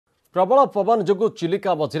प्रबल पवन जोगु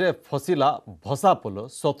चिलिका मझिरे फसिला भसा पोल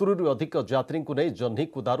 70 अधिक यात्री को नहीं जह्नी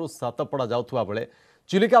कुदारू सातपड़ा जाउथुवा बेले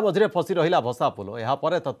चिलिका मझिरे फसी रहिला भसा पोल। यहाँ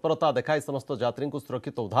पर तत्परता देखाई समस्त यात्री को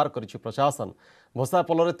सुरक्षित उद्धार करिछि प्रशासन। भसा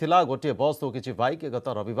पोल थिला गोटे बस और किछि बाइक। गत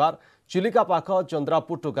रविवार चिलिका पाख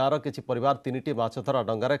चंद्रापुट गाँव किछि परिवार 3टी माछधरा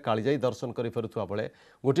डंगारे कालीजाई दर्शन करि फेरुथुवा बेले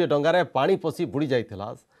गोटे डंगारे पानी पसी बुड़ी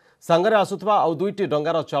जाइथिला। सांगरे आसुथबा आउ 2टी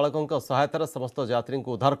डंगार चालकों सहायतार समस्त यात्री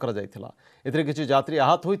को उद्धार करा जाइथिला। एथिरे किछि यात्री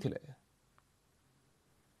आहत होइथिले।